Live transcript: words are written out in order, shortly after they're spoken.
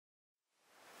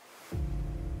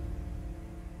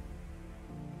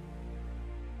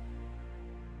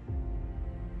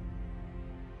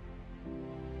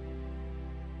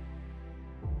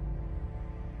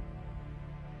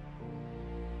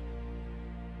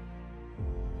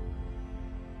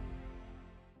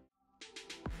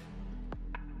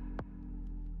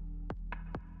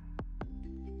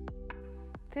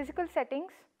Physical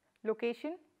settings,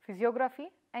 location, physiography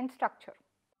and structure.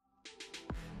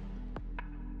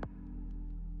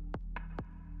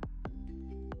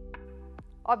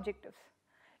 Objectives.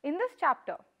 In this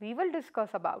chapter, we will discuss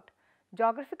about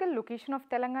geographical location of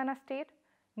Telangana state,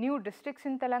 new districts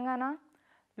in Telangana,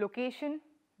 location,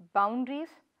 boundaries,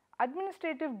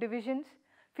 administrative divisions,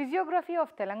 physiography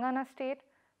of Telangana state,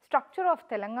 structure of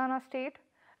Telangana state,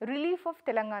 relief of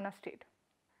Telangana state.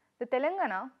 The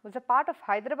Telangana was a part of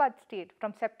Hyderabad state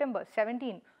from September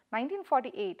 17,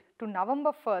 1948 to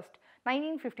November 1,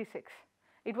 1956.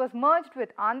 It was merged with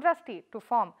Andhra state to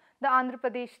form the Andhra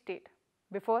Pradesh state.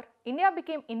 Before India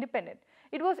became independent,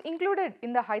 it was included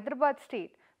in the Hyderabad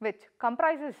state, which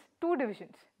comprises two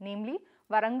divisions, namely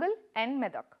Warangal and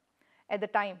Medak. At the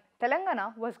time,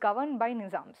 Telangana was governed by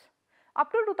Nizams.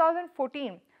 Up to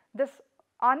 2014, this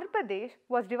Andhra Pradesh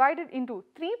was divided into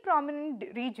three prominent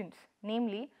regions,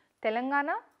 namely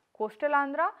Telangana, Coastal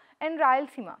Andhra and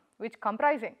Rayalaseema, which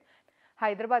comprising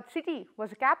Hyderabad city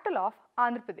was the capital of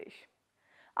Andhra Pradesh.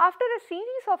 After a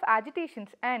series of agitations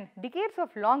and decades of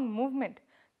long movement,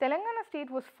 Telangana state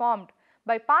was formed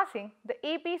by passing the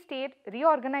AP State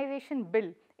Reorganization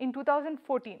Bill in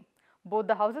 2014. Both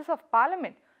the houses of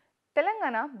parliament,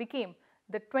 Telangana became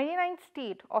the 29th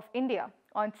state of India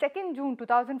on 2nd June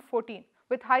 2014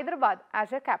 with Hyderabad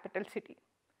as a capital city.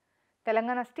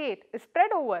 Telangana state is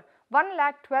spread over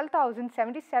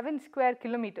 1,12,077 square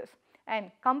kilometers and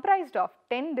comprised of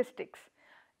 10 districts,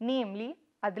 namely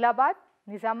Adilabad,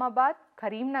 Nizamabad,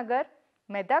 Karimnagar,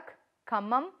 Medak,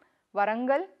 Khammam,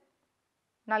 Warangal,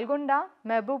 Nalgonda,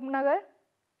 Mehboob-nagar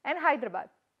and Hyderabad,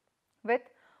 with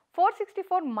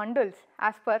 464 mandals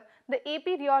as per the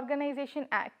AP Reorganization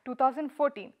Act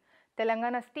 2014.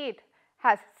 Telangana state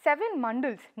has 7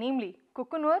 mandals, namely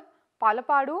Kukunur,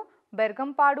 Palapadu,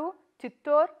 Bergampadu,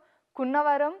 Chittor,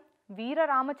 Kunnavaram, Veera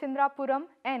Ramachandrapuram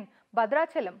and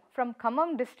Bhadrachalam from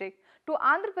Khammam district to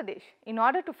Andhra Pradesh in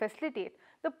order to facilitate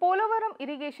the Polavaram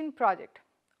irrigation project.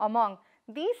 Among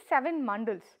these 7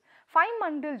 mandals, 5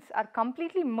 mandals are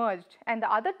completely merged and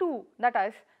the other 2, that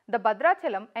is the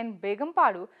Bhadrachalam and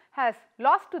Begampadu, has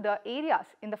lost to the areas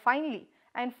in the finally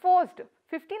and forced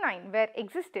 59 were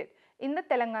existed in the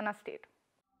Telangana state.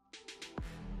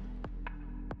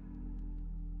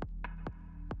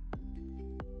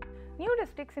 New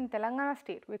districts in Telangana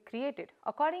state were created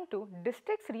according to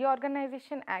Districts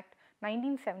Reorganization Act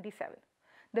 1977.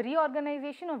 The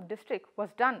reorganization of district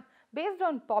was done based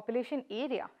on population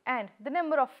area and the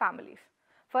number of families.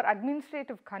 For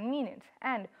administrative convenience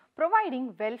and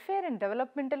providing welfare and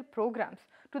developmental programs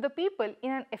to the people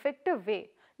in an effective way,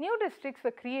 new districts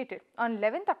were created on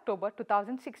 11th October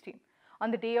 2016 on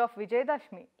the day of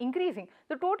Vijayadashmi, increasing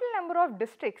the total number of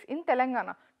districts in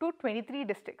Telangana to 23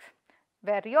 districts.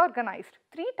 Were reorganized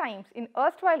 3 times in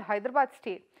erstwhile Hyderabad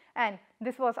state, and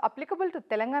this was applicable to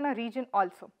Telangana region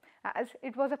also, as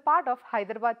it was a part of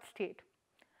Hyderabad state.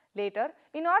 Later,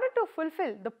 in order to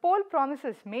fulfill the poll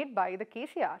promises made by the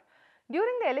KCR,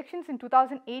 during the elections in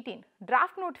 2018,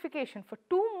 draft notification for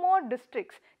 2 more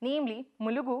districts, namely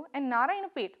Mulugu and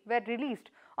Narayanapet, were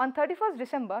released on 31st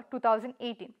December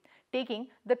 2018, taking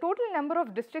the total number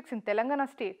of districts in Telangana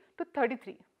state to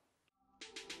 33.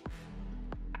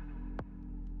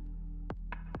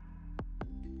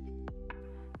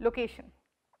 Location.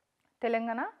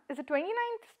 Telangana is the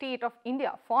 29th state of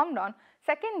India formed on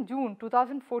 2nd June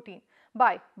 2014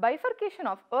 by bifurcation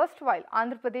of erstwhile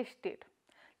Andhra Pradesh state.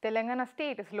 Telangana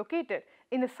state is located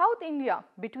in the South India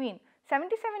between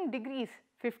 77 degrees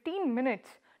 15 minutes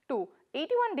to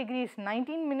 81 degrees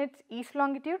 19 minutes east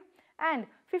longitude and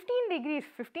 15 degrees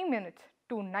 15 minutes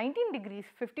to 19 degrees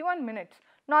 51 minutes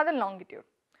northern longitude.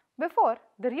 Before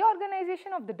the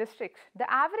reorganization of the districts,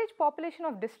 the average population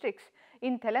of districts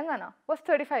in Telangana was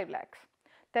 35 lakhs.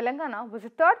 Telangana was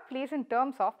the 3rd place in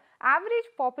terms of average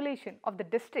population of the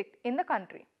district in the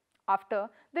country. After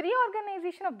the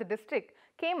reorganization of the district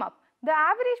came up, the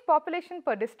average population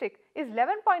per district is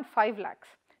 11.5 lakhs,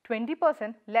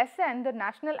 20% less than the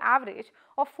national average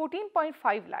of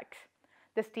 14.5 lakhs.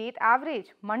 The state average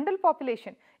mandal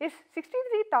population is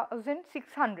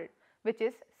 63,600, which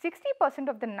is 60%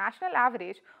 of the national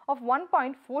average of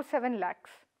 1.47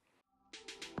 lakhs.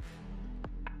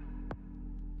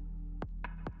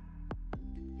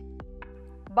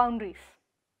 Boundaries.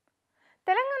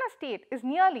 Telangana state is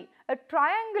nearly a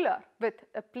triangular with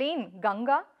a plain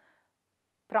Ganga,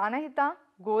 Pranahita,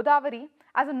 Godavari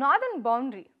as a northern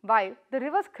boundary, while the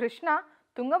rivers Krishna,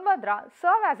 Tungabhadra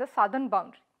serve as a southern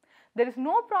boundary. There is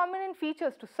no prominent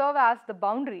features to serve as the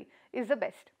boundary is the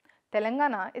best.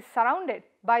 Telangana is surrounded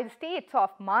by the states of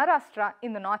Maharashtra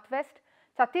in the northwest,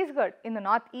 Chhattisgarh in the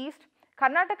northeast,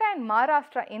 Karnataka and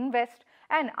Maharashtra in west,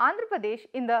 and Andhra Pradesh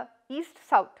in the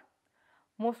east-south.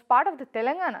 Most part of the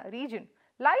Telangana region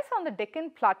lies on the Deccan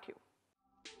Plateau.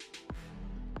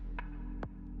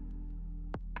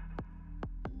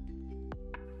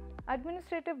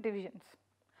 Administrative divisions.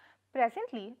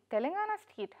 Presently, Telangana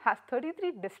state has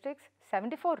 33 districts,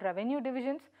 74 revenue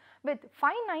divisions with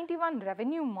 591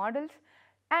 revenue models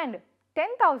and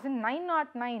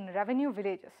 10,909 revenue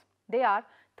villages. They are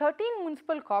 13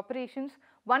 municipal corporations,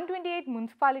 128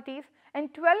 municipalities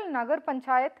and 12 Nagar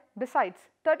Panchayat, besides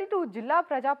 32 Jilla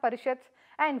Praja Parishads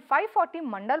and 540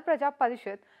 Mandal Praja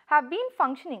Parishad have been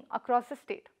functioning across the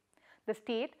state. The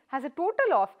state has a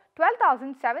total of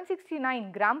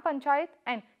 12,769 Gram Panchayat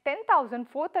and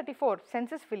 10,434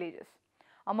 census villages.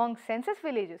 Among census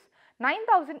villages,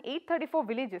 9,834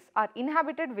 villages are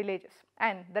inhabited villages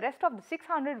and the rest of the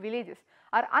 600 villages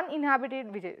are uninhabited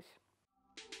villages.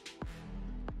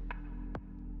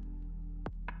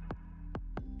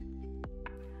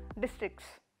 Districts.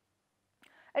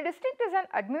 A district is an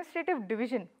administrative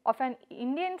division of an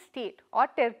Indian state or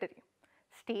territory.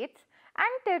 States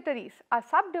and territories are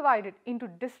subdivided into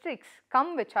districts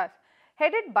which are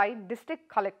headed by district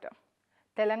collector.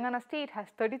 Telangana state has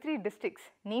 33 districts,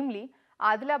 namely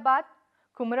Adilabad,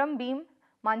 Kumaram Bhim,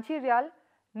 Manchiryal,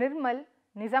 Nirmal,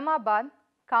 Nizamabad,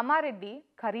 Kamareddy,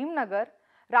 Karimnagar,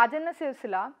 Rajanna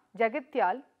Sirsila,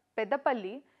 Jagatyal,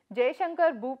 Peddapalli,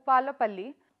 Jayashankar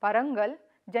Bhupalapalli, Warangal,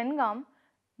 Jangam,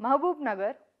 Mahabub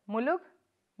Nagar, Mulug,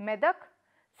 Medak,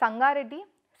 Sangareddy,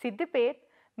 Siddipet,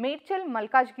 Medchal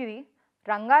Malkajgiri,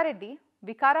 Rangareddy,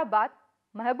 Vikarabad,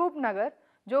 Mahabub Nagar,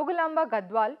 Jogulamba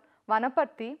Gadwal,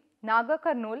 Vanaparthi, Naga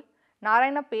Karnool,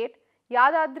 Narayanapet,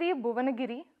 Yadadri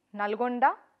Bhuvanagiri,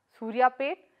 Nalgonda,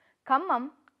 Suryapet, Khammam,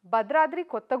 Bhadradri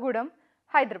Kottagudam,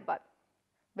 Hyderabad.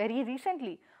 Very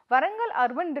recently, Warangal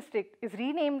urban district is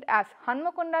renamed as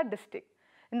Hanmakonda district.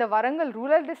 In the Warangal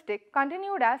rural district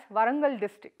continued as Warangal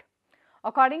district.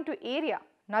 According to area,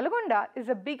 Nalgonda is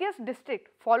the biggest district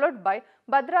followed by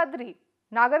Bhadradri,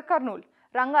 Nagar Karnool,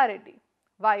 Rangareddy,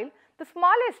 while the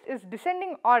smallest is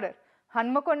descending order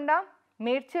Hanmakonda,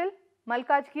 Medchal,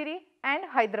 Malkajgiri and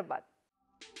Hyderabad.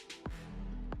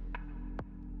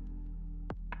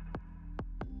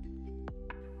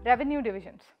 Revenue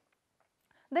divisions.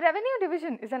 The revenue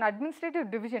division is an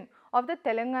administrative division of the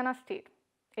Telangana state.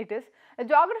 It is a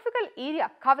geographical area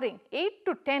covering 8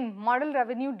 to 10 model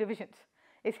revenue divisions,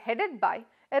 is headed by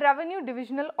a revenue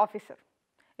divisional officer.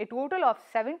 A total of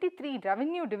 73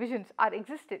 revenue divisions are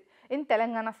existed in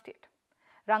Telangana state.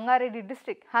 Rangareddy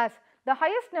district has the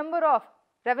highest number of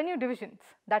revenue divisions,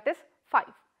 that is 5,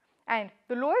 and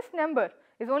the lowest number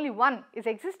is only 1 is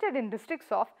existed in districts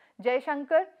of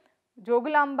Jayashankar,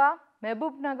 Jogulamba,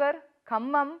 Mehboob-nagar,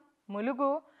 Khammam,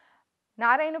 Mulugu,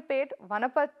 Narayanapet,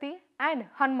 Vanaparthi and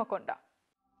Hanmakonda.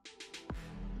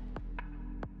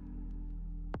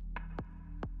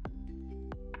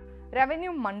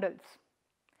 Revenue mandals.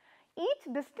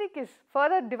 Each district is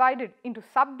further divided into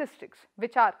sub-districts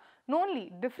which are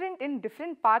knownly different in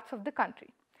different parts of the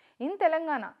country. In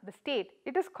Telangana, the state,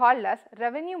 it is called as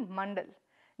revenue mandal.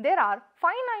 There are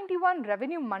 591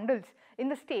 revenue mandals in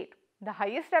the state. The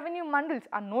highest revenue mandals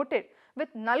are noted with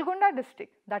Nalgonda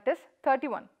district, that is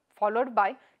 31, followed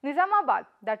by Nizamabad,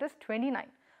 that is 29,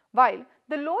 while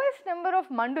the lowest number of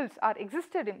mandals are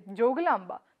existed in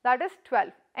Jogulamba, that is 12,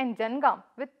 and Jangam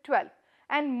with 12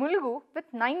 and Mulugu with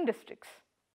 9 districts.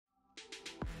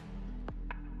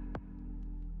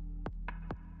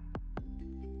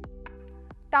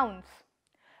 Towns.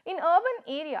 In urban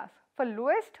areas, the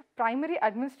lowest primary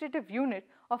administrative unit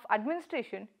of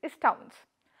administration is towns.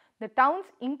 The towns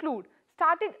include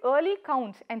started early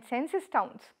counts and census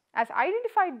towns as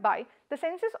identified by the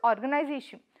census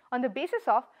organization on the basis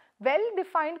of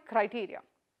well-defined criteria.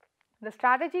 The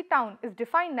strategy town is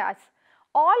defined as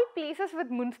all places with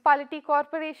municipality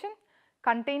corporation,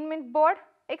 containment board,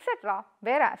 etc.,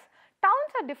 whereas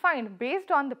towns are defined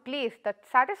based on the place that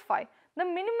satisfy the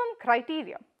minimum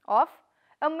criteria of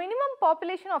a minimum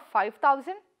population of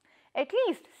 5,000, at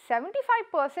least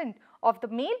 75% of the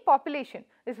male population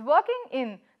is working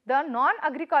in the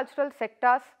non-agricultural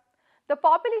sectors, the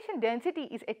population density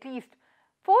is at least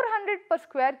 400 per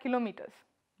square kilometers.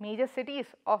 Major cities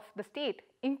of the state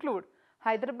include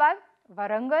Hyderabad,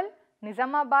 Warangal,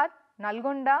 Nizamabad,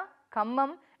 Nalgonda,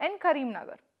 Khammam and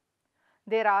Karimnagar.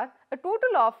 There are a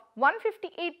total of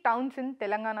 158 towns in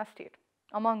Telangana state.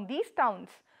 Among these towns,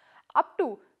 up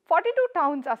to 42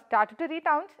 towns are statutory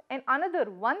towns and another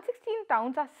 116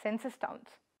 towns are census towns.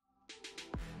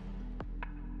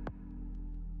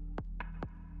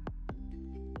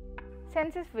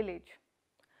 Census village.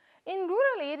 In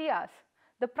rural areas,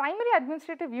 The primary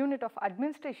administrative unit of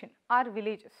administration are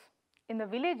villages. In the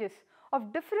villages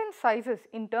of different sizes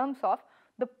in terms of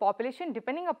the population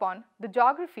depending upon the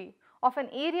geography of an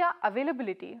area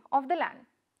availability of the land,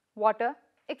 water,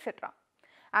 etc.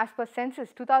 As per census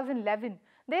 2011,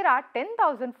 there are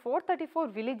 10,434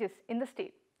 villages in the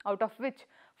state, out of which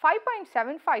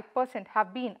 5.75%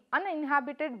 have been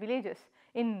uninhabited villages.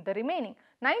 In the remaining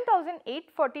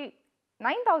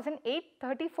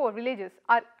 9,834 villages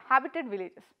are habited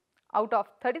villages. Out of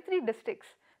 33 districts,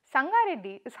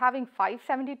 Sangareddy is having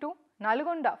 572,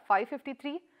 Nalgonda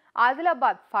 553,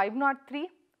 Adilabad 503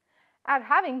 are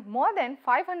having more than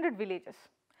 500 villages.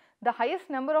 The highest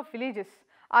number of villages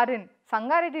are in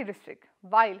Sangareddy district,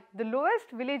 while the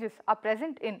lowest villages are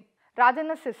present in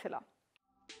Rajanna Sircilla.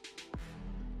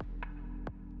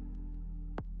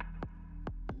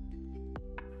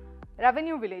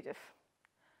 Revenue villages.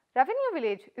 Revenue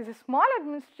village is a small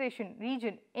administration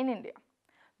region in India.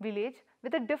 Village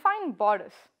with a defined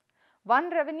borders. One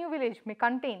revenue village may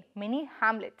contain many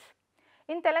hamlets.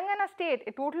 In Telangana state,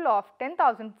 a total of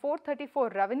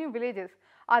 10,434 revenue villages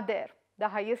are there. The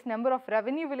highest number of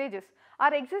revenue villages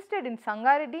are existed in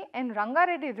Sangareddy and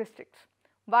Rangareddy districts,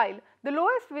 while the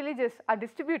lowest villages are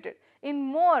distributed in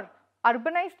more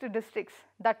urbanized districts,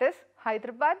 that is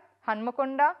Hyderabad,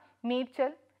 Hanmakonda,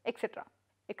 Medchal, etc.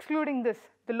 Excluding this,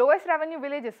 the lowest revenue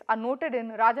villages are noted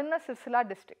in Rajanna Sircilla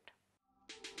district.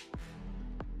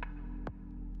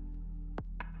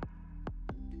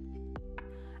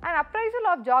 An appraisal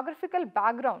of geographical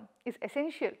background is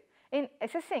essential in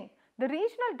assessing the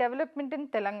regional development in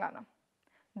Telangana.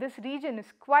 This region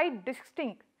is quite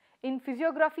distinct in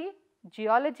physiography,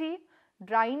 geology,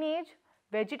 drainage,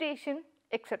 vegetation,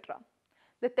 etc.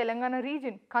 The Telangana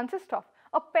region consists of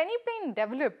a peneplain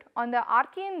developed on the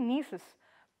Archean gneisses.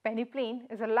 Peneplain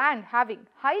is a land having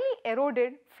highly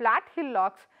eroded flat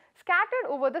hillocks scattered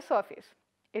over the surface.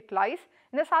 It lies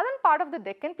in the southern part of the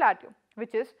Deccan Plateau,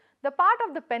 which is the part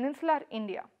of the peninsular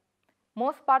India.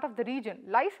 Most part of the region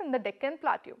lies in the Deccan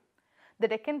Plateau. The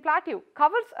Deccan Plateau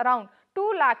covers around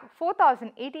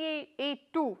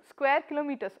 2,04,882 square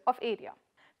kilometers of area.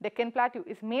 Deccan Plateau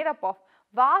is made up of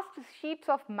vast sheets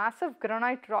of massive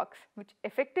granite rocks which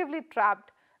effectively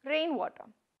trapped rainwater.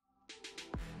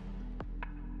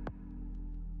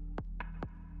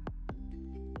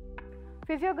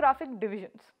 Physiographic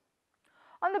divisions.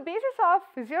 On the basis of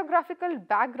physiographical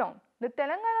background, the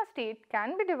Telangana state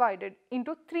can be divided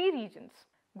into three regions: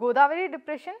 Godavari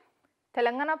Depression,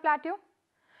 Telangana Plateau,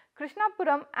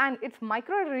 Krishnapuram and its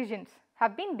micro regions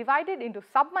have been divided into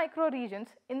sub-micro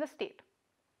regions in the state.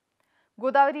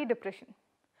 Godavari Depression.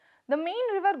 The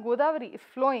main river Godavari is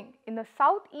flowing in the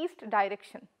southeast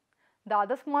direction. The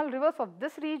other small rivers of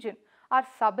this region are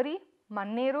Sabari,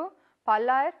 Manneru,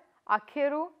 Pallayar,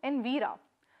 Akheru and Veera.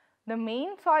 The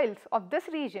main soils of this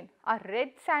region are red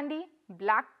sandy,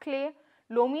 black clay,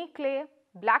 loamy clay,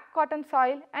 black cotton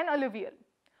soil and alluvial.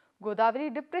 Godavari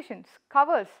depressions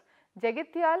covers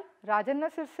Jagatyal,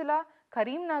 Rajanna Sircilla,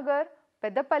 Karimnagar,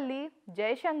 Peddapalli,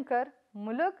 Jayashankar,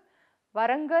 Mulug,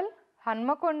 Warangal,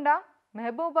 Hanmakonda,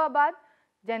 Mehboobabaad,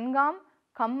 Jangam,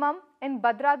 Khammam and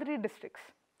Bhadradri districts.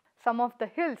 Some of the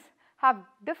hills have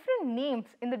different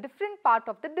names in the different part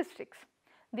of the districts.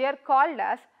 They are called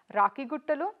as Raki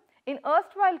Guttalu in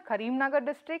erstwhile Karimnagar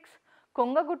districts,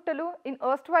 Konga Guttalu in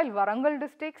erstwhile Warangal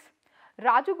districts,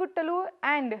 Raju Guttalu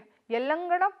and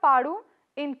Yellangada Padu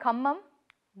in Khammam.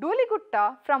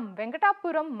 Dhuligutta from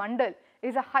Venkatapuram Mandal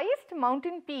is the highest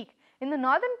mountain peak in the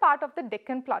northern part of the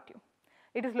Deccan Plateau.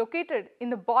 It is located in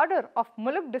the border of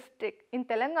Mulug district in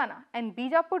Telangana and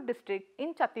Bijapur district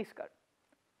in Chhattisgarh.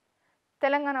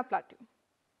 Telangana Plateau.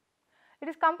 It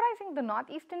is comprising the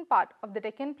northeastern part of the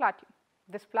Deccan Plateau.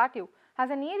 This plateau has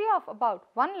an area of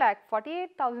about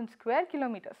 1,48,000 square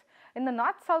kilometers in the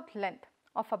north-south length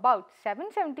of about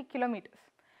 770 kilometers,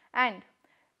 and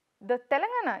the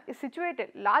Telangana is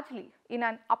situated largely in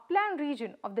an upland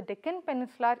region of the Deccan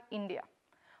Peninsular India.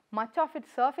 Much of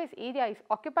its surface area is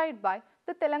occupied by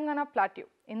the Telangana Plateau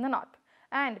in the north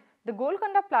and the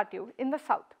Golconda Plateau in the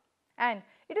south, and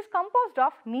it is composed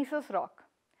of gneiss rock.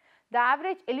 The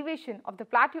average elevation of the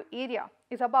plateau area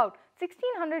is about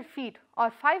 1600 feet or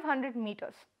 500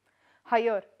 meters,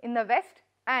 higher in the west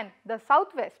and the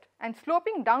southwest and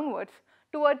sloping downwards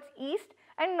towards east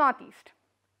and northeast.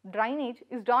 Drainage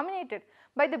is dominated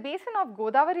by the basin of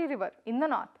Godavari river in the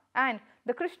north and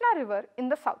the Krishna river in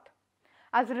the south.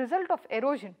 As a result of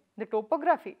erosion, the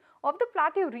topography of the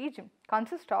plateau region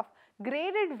consists of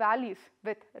graded valleys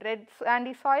with red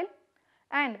sandy soil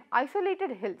and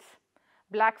isolated hills.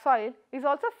 Black soil is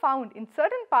also found in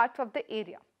certain parts of the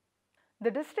area.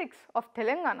 The districts of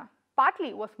Telangana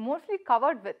partly was mostly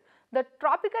covered with the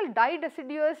tropical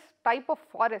deciduous type of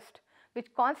forest,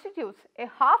 which constitutes a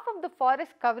half of the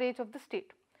forest coverage of the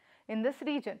state. In this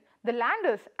region, the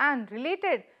landers and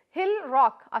related hill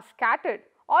rock are scattered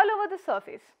all over the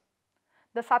surface.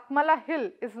 The Satmala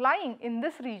hill is lying in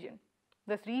this region.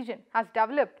 This region has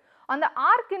developed on the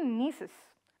arc in Nisus,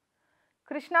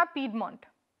 Krishna Piedmont.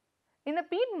 In the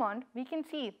Piedmont, we can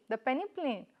see the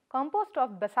peneplain composed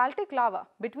of basaltic lava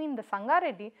between the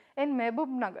Sangareddy and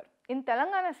Mehboob in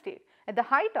Telangana state at the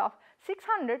height of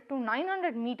 600 to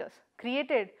 900 meters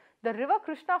created the river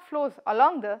Krishna flows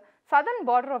along the southern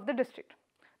border of the district.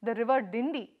 The river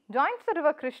Dindi joins the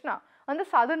river Krishna on the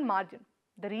southern margin.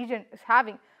 The region is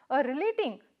having a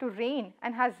relating to rain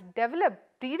and has developed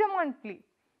predominantly.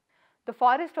 The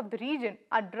forests of the region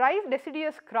are dry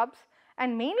deciduous scrubs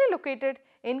and mainly located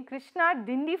in Krishna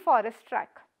Dindi forest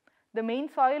tract. The main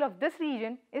soil of this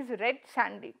region is red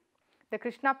sandy. The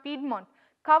Krishna Piedmont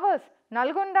covers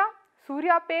Nalgonda,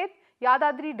 Suryapet,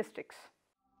 Yadadri districts.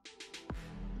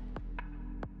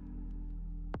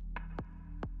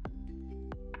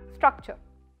 Structure.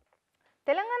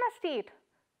 Telangana state,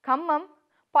 Khammam,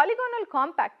 polygonal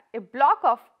compact, a block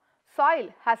of soil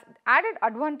has added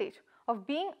advantage of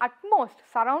being at most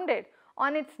surrounded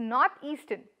on its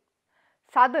northeastern,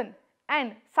 southern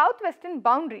and southwestern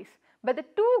boundaries by the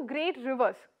two great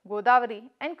rivers Godavari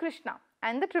and Krishna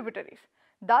and the tributaries.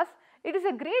 Thus, it is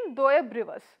a great doab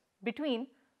rivers between.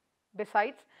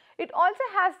 Besides, it also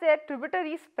has their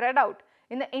tributaries spread out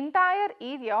in the entire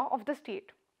area of the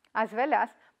state, as well as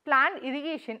planned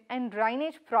irrigation and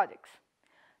drainage projects.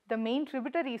 The main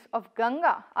tributaries of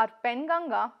Ganga are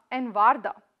Penganga and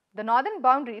Varda, the northern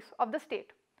boundaries of the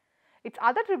state. Its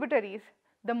other tributaries,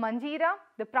 the Manjira,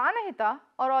 the Pranahita,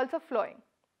 are also flowing.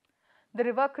 The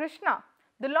river Krishna,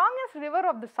 the longest river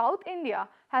of the South India,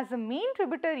 has the main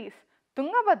tributaries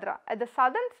Tungabhadra at the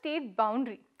southern state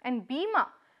boundary and Bhima,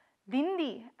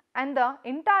 Dindi and the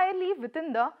entirely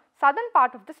within the southern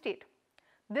part of the state.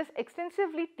 This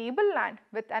extensively tableland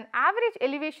with an average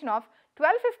elevation of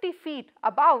 1250 feet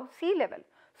above sea level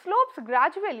slopes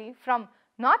gradually from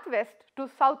northwest to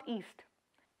southeast.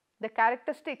 The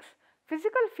characteristics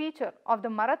physical feature of the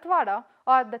Marathwada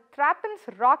or the Trappins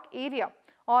rock area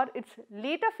or its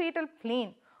later fatal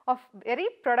plain of very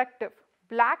productive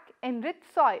black and rich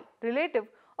soil relative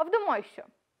of the moisture.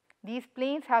 These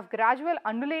plains have gradual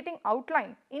undulating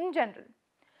outline in general.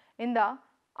 In the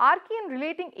Archean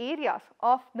relating areas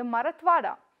of the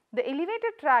Marathwada, the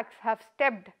elevated tracts have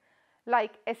stepped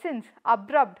like ascents,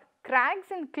 abrupt crags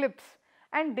and cliffs,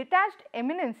 and detached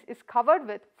eminence is covered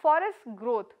with forest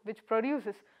growth which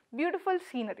produces beautiful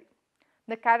scenery.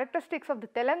 The characteristics of the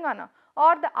Telangana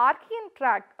or the Archean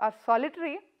tract are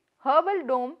solitary, herbal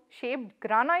dome shaped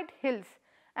granite hills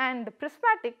and the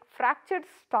prismatic fractured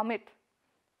summit.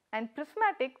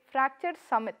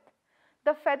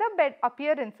 The feather bed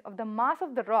appearance of the mass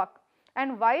of the rock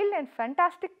and wild and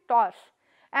fantastic tors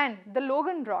and the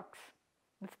Logan rocks,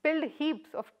 the spilled heaps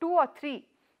of 2 or 3,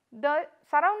 the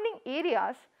surrounding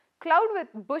areas cloud with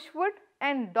bushwood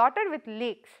and dotted with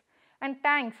lakes and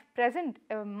tanks present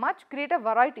a much greater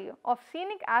variety of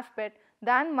scenic aspect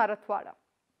than Marathwada.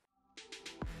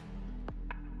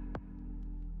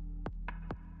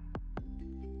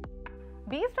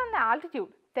 Based on the altitude,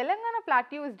 Telangana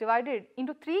plateau is divided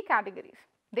into 3 categories.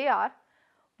 They are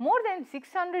more than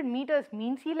 600 meters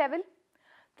mean sea level,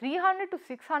 300 to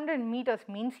 600 meters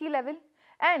mean sea level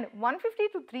and 150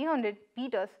 to 300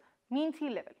 meters mean sea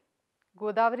level.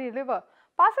 Godavari river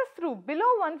passes through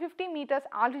below 150 meters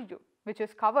altitude, which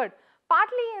is covered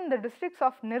partly in the districts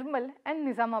of Nirmal and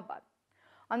Nizamabad.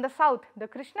 On the south, the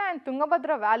Krishna and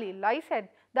Tungabhadra valley lies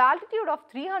at the altitude of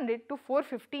 300 to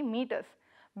 450 meters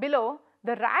below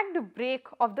the ragged break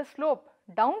of the slope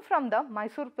down from the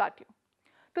Mysore plateau.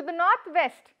 To the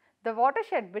northwest, the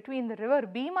watershed between the river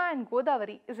Bhima and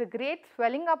Godavari is a great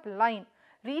swelling up line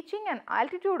reaching an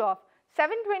altitude of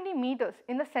 720 meters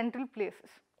in the central places.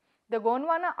 The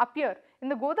Gondwana appear in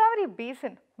the Godavari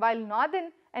basin while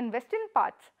northern and western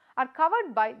parts are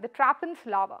covered by the Trappins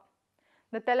lava.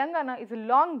 The Telangana is a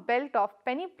long belt of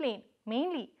peneplain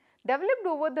mainly developed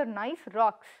over the gneiss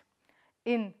rocks.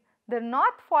 In the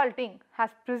north faulting has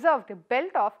preserved a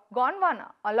belt of Gondwana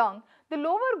along the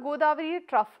lower Godavari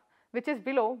trough which is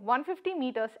below 150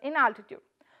 meters in altitude.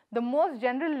 The most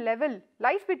general level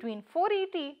lies between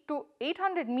 480 to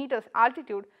 800 meters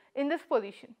altitude in this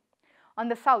position. On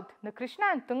the south, the Krishna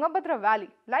and Tungabhadra valley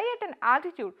lie at an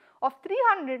altitude of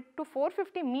 300 to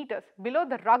 450 meters below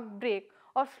the rock break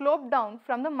or slope down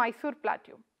from the Mysore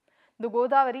plateau. The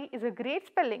Godavari is a great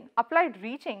spelling applied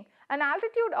reaching an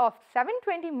altitude of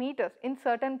 720 meters in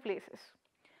certain places.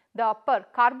 The upper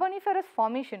Carboniferous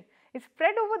formation is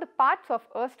spread over the parts of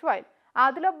erstwhile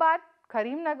Adilabad,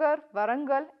 Karimnagar,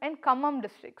 Warangal and Khammam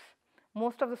districts.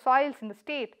 Most of the soils in the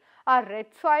state are red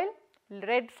soil,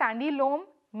 red sandy loam,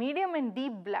 medium and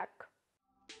deep black.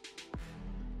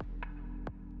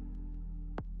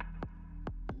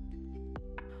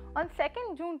 On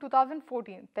 2nd June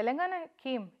 2014, Telangana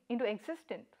came into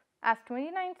existence as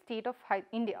 29th state of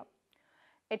India.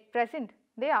 At present,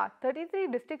 there are 33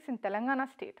 districts in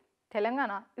Telangana state.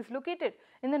 Telangana is located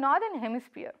in the northern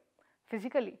hemisphere.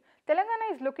 Physically,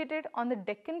 Telangana is located on the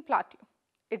Deccan Plateau.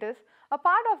 It is a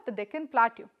part of the Deccan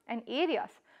Plateau and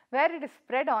areas where it is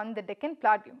spread on the Deccan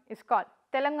Plateau is called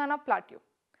Telangana Plateau.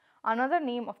 Another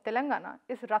name of Telangana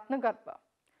is Ratnagarbha.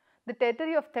 The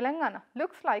territory of Telangana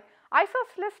looks like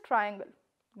isosceles triangle.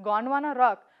 Gondwana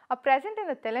rock are present in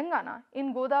the Telangana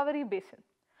in Godavari basin.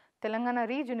 Telangana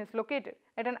region is located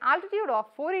at an altitude of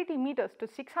 480 meters to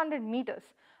 600 meters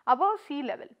above sea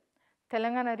level.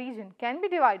 Telangana region can be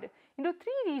divided into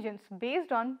three regions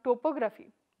based on topography.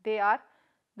 They are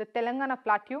the Telangana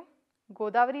Plateau,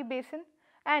 Godavari basin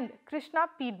and Krishna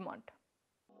Piedmont.